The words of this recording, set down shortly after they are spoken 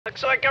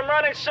Looks like I'm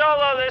running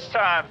solo this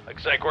time.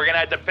 Looks like we're gonna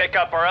have to pick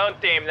up our own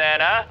team then,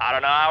 huh? I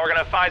don't know how we're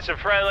gonna find some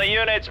friendly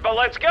units, but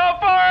let's go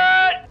for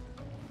it!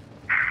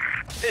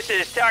 This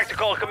is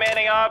Tactical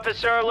Commanding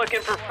Officer looking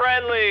for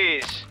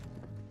friendlies.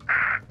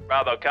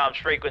 Bravo comms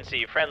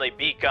frequency, friendly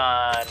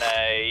beacon,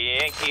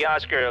 Yankee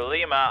Oscar,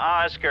 Lima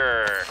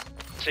Oscar.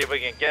 Let's see if we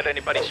can get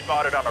anybody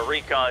spotted on a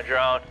recon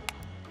drone.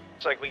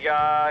 Looks like we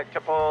got a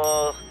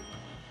couple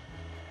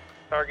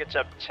targets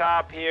up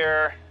top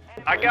here.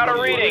 I got a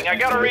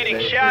reading,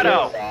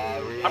 Shadow.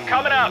 I'm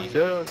coming up.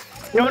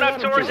 Coming up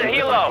towards the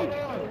helo.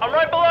 I'm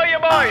right below you,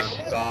 boys.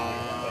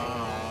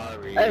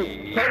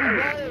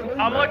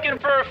 I'm looking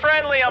for a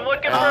friendly,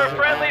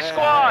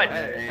 squad.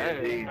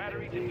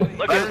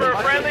 Looking for a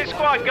friendly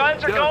squad.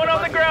 Guns are going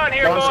on the ground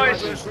here,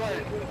 boys.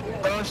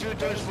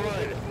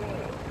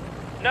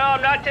 No,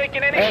 I'm not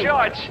taking any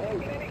shots.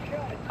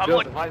 I'm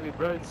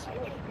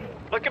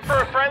looking for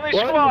a friendly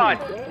squad.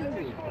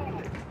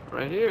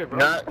 Right here, bro.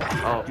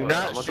 Copy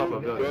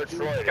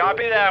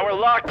that, we're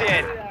locked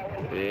in.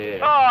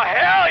 Yeah. Oh,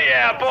 hell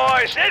yeah,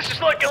 boys. This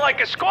is looking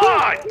like a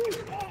squad.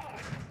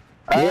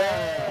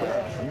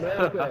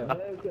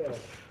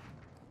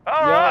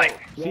 All right.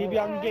 See if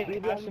y'all can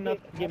get cash enough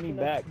to get me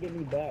back.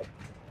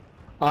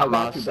 Oh,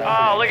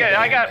 look at it.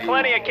 I got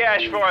plenty of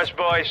cash for us,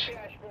 boys.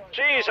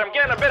 Jeez, I'm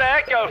getting a bit of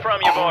echo from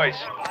you, boys.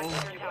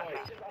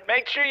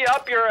 Make sure you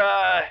up your,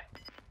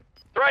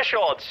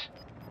 thresholds.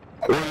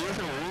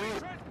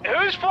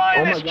 Who's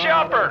flying this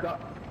chopper?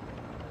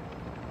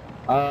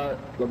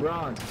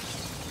 LeBron.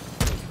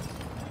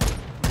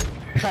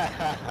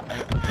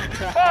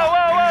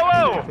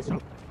 Whoa!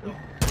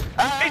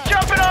 He's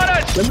jumping on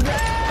us!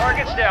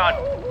 Target's down.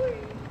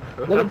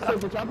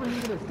 The chopper's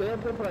gonna stay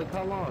up there for like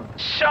how long?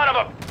 Son of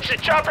a... The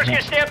chopper's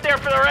gonna stay up there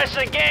for the rest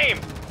of the game.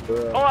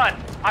 Hold on,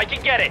 I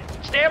can get it.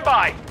 Stand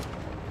by.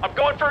 I'm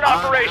going for an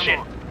operation.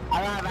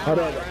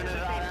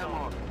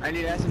 I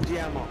need SMG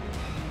ammo.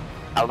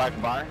 I like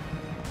bar.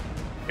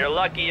 You're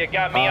lucky you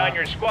got me on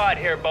your squad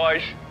here,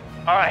 boys.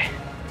 Alright,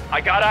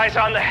 I got eyes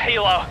on the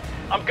helo.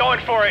 I'm going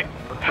for it.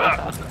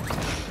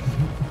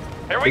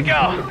 Here we go.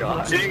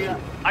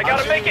 I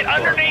gotta make it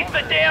underneath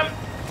the damn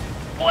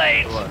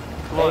blades.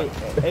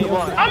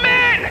 I'm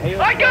in!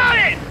 I got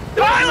it!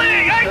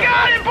 Finally! I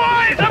got it,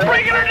 boys! I'm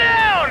bringing her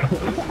down!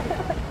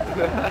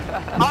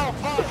 Oh,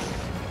 fuck!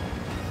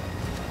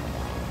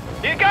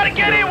 You gotta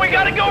get in! We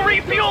gotta go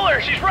refuel her!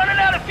 She's running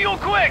out of fuel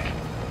quick!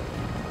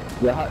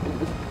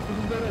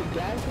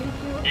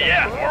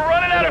 Yeah, we're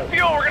running out of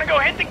fuel. We're gonna go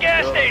hit the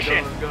gas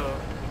station.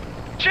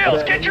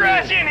 Chills, get your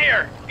ass in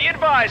here. Be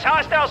advised,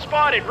 hostile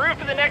spotted. Roof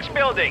of the next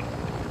building.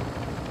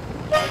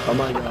 Oh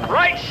my god.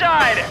 Right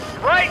side.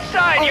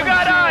 You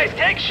got eyes.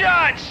 Take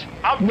shots.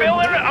 I'm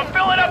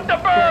filling up the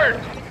bird.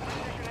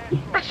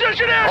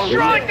 Precision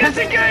airstrike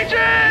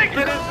disengaging.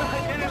 Get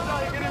inside.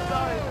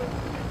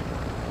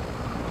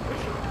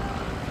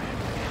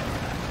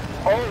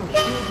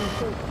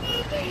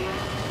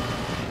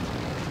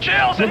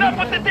 Chills, enough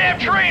with the damn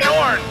train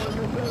horn!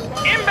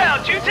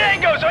 Inbound, 2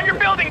 tangos on your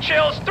building,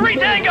 Chills! 3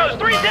 tangos!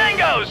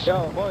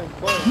 Yo, boys,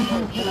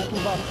 can I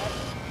move up?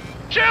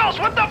 Chills,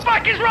 what the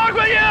fuck is wrong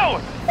with you?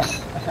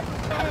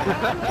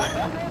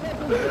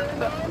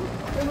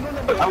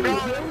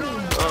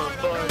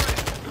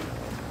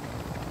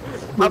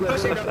 I'm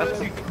pushing.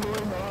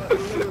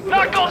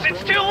 Knuckles,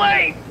 it's too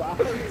late!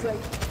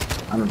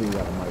 I don't think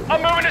that might.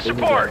 I'm moving to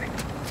support!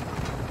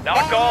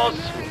 Knuckles!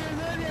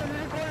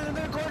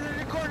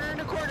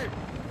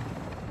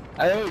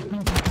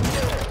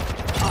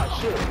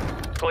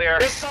 Clear.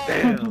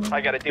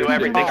 I gotta do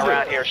everything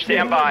around here.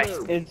 Stand by.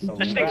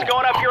 This thing's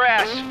going up your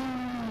ass.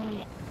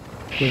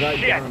 Shit.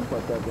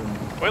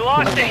 We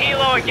lost the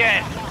helo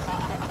again.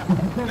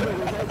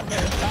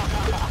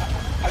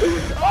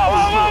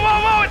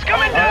 Whoa, it's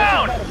coming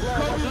down!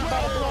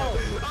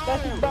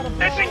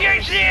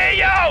 Disengage the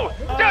AO!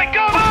 Take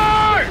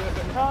cover!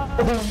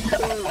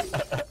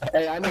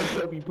 Hey, I know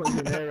Toby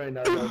punching hair right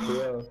now, though, for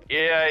real.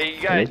 Yeah,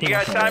 you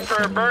got time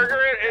for a burger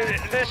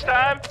this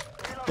time?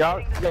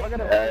 Y'all gotta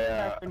put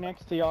cash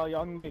next to y'all.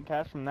 Y'all can get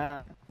cash from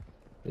that.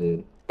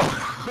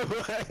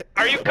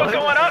 Are you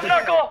going up,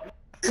 Knuckle?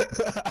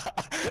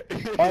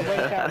 Oh, wait,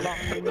 that long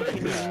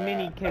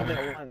mini kids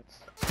at once.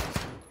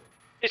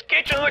 This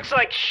kitchen looks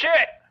like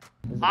shit.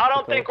 I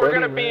don't think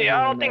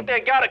they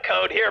got a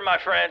code here, my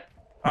friend.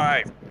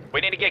 Alright,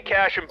 we need to get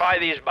cash and buy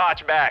these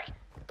bots back.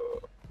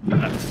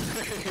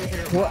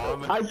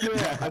 Well, I feel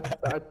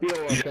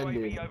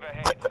offended.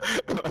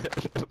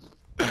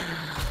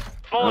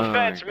 Full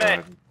offense,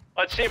 men.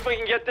 Let's see if we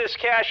can get this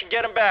cash and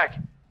get them back.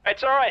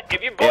 It's alright,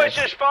 if you boys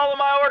just follow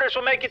my orders,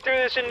 we'll make it through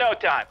this in no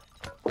time.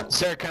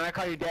 Sir, can I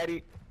call you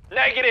daddy?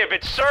 Negative,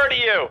 it's sir to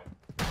you.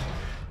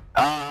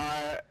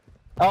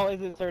 Oh,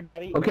 is it sir,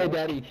 daddy? Okay,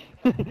 daddy.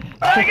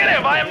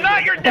 Negative, I am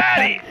not your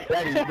daddy.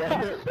 Daddy.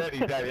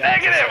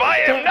 Negative,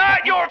 I am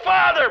not your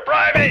father,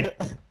 Private.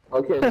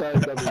 Okay, sorry,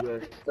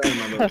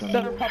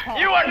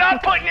 You are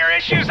not putting your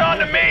issues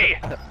onto me.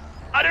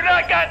 I do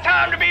not got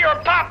time to be your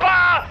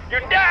papa,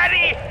 your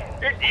daddy,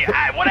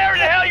 whatever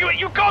the hell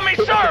you call me,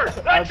 sir.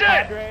 That's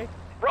it.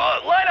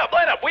 Line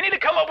up. We need to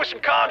come up with some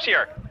comms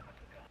here.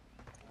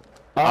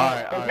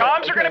 Alright.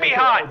 Comms are gonna be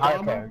hot.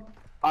 Okay.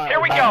 Here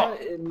we go.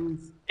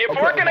 If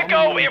we're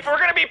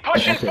gonna be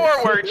pushing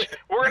forwards,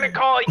 we're gonna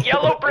call it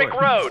Yellow Brick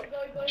Road.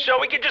 So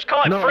we can just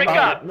call it Brick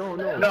Up. No.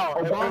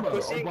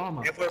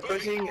 Obama. If we're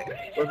pushing,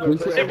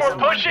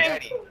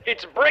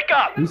 it's Brick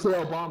Up. You say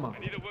Obama.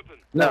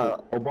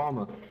 No.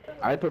 Obama.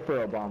 I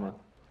prefer Obama.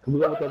 Can we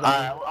go with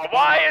Obama?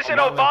 Why is it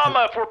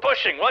Obama if we're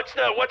pushing? What's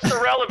the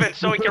relevance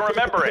so we can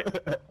remember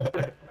it?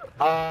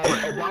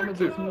 Obama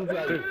just means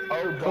like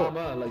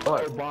Obama,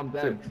 like bomb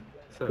them.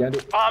 Get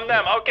it? Bomb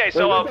them. Okay,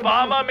 so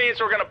Obama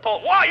means we're gonna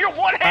pull. Wow, you're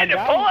one-handed.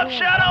 Pull up,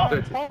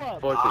 Shadow.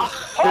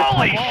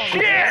 Holy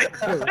shit!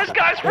 This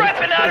guy's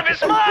repping out of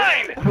his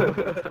mind.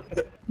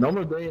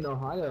 Normal day in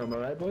Ohio, am I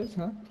right, boys?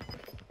 Huh?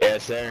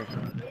 Yes, sir.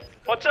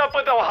 What's up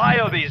with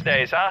Ohio these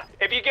days, huh?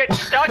 If you get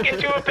stuck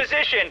into a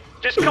position,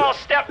 just call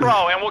Step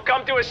Bro and we'll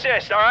come to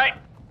assist. All right?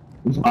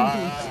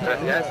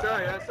 Yes,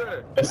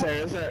 sir. Yes,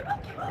 sir.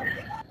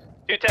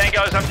 2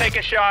 tangos. I'm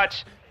taking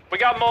shots. We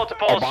got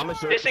multiples.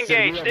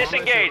 Disengage.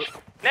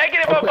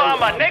 Negative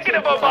Obama.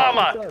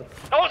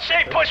 Don't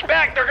say push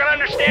back. They're gonna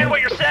understand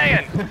what you're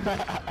saying.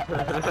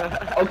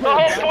 The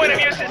whole point of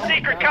using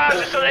secret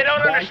comms is so they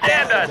don't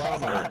understand us.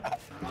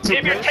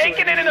 If you're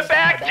taking it in the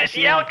back, just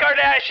yell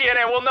Kardashian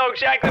and we'll know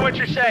exactly what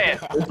you're saying.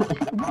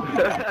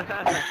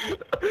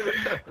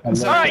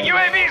 Alright,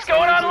 UAV's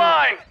going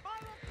online.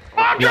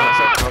 Bomb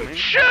drone!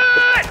 Shit!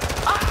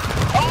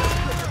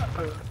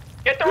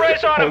 Get the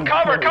res on him.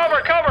 Cover.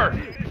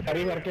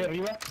 Arriba.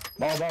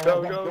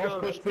 Go.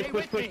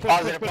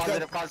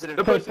 Positive.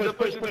 We're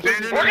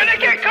gonna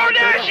get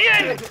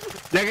Kardashian!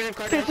 Negative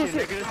Kardashian.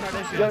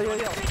 Yo.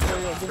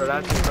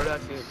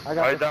 Kardashian. I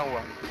got Down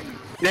one.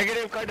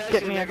 Negative Kardashian.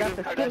 Get me, I got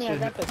this.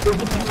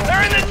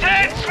 They're in the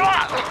tent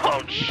slot!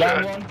 Oh, shit.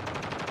 Down one.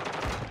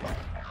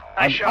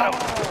 I shot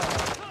him.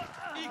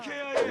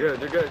 You're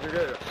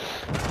good.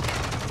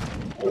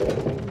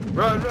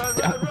 Run.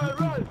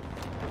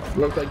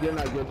 Looks like you're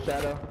not good,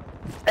 Shadow.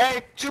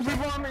 Hey, 2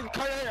 people on me.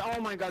 Oh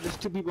my god, there's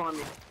 2 people on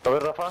me. We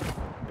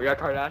got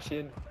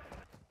Kardashian.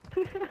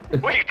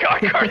 We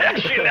got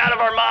Kardashian out of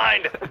our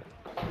mind.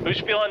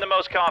 Who's feeling the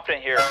most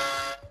confident here?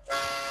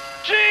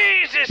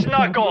 Jesus,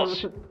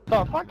 Knuckles!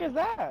 The fuck is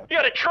that? You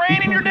got a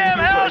train in your damn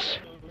house?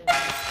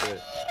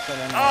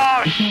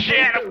 Oh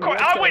shit! Of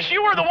course, I wish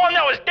you were the one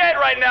that was dead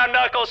right now,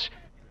 Knuckles.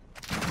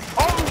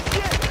 Oh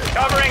shit!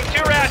 Covering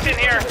 2 rats in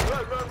here.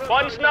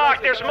 One's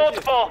knocked. There's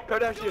multiple.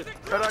 Kardashian.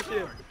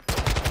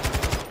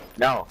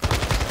 No.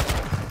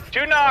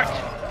 2 knocked.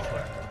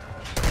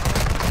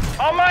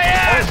 On my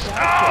ass!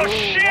 Oh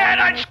shit!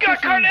 I just got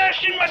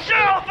Kardashian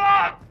myself!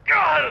 Oh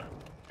god!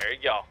 There you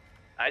go.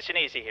 Nice and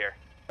easy here.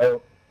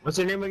 Oh. What's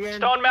your name again?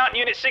 Stone Mountain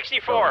Unit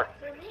 64.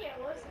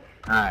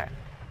 Alright.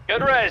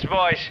 Good res,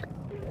 boys.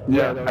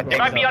 Yeah, They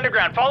might be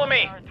underground. Follow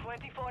me.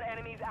 24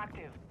 enemies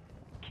active.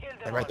 Kill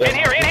them. Right In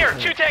here.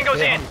 2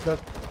 tangos in.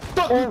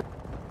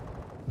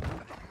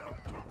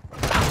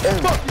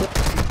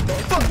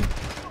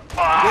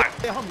 Fuck!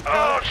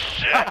 Oh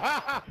shit!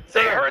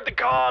 They heard the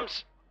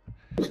comms.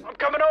 I'm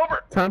coming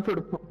over. Time for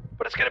the.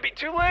 But it's gonna be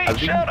too late,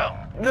 Shadow.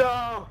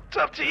 No. It's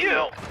up to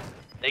you.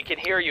 They can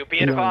hear you. Be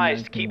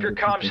advised. Keep your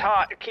comms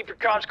hot. Keep your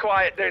comms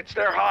quiet. They're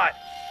hot.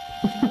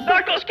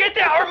 Knuckles, get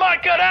that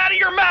harmonica out of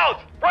your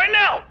mouth right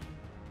now.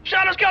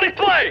 Shadow's got to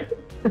play.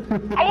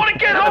 I want to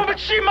get home and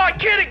see my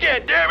kid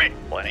again. Damn it.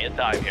 Plenty of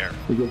time here.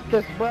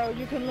 Just bro,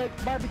 you can lick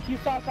barbecue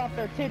sauce off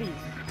their titties.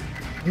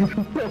 Hey,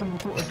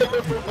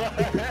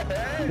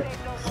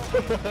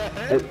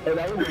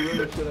 that was the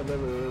weirdest shit I've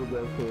ever heard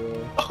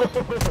before.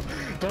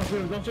 Don't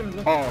shoot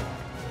him. Oh.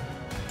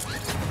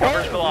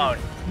 Cover's blown.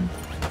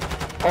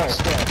 Oh,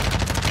 shit.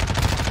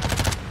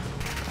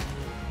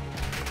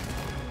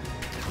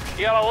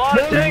 You got a lot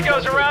of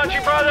tangos around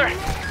you, brother.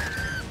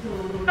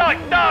 Duck,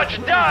 dodge,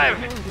 dive.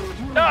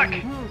 Duck.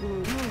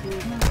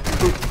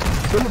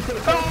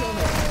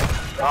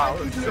 That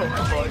was so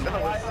fun.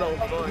 That was so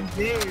fun.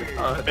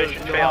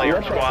 Mission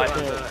failure, squad.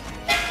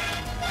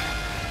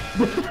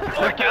 We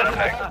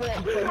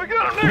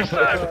got him next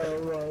time.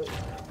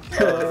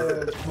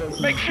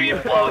 Make sure you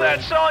blow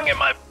that song at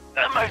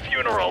my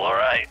funeral, all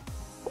right?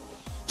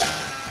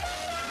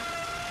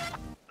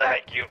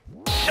 Thank you.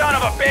 Son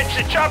of a bitch,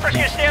 the chopper's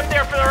gonna stay up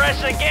there for the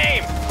rest of the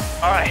game.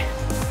 All right,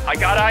 I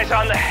got eyes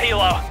on the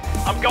helo.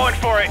 I'm going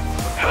for it.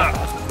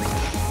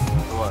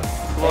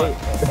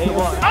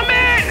 I'm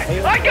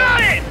in! I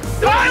got it!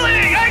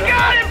 Piloting! I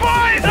got it,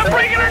 boys! I'm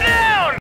bringing her down!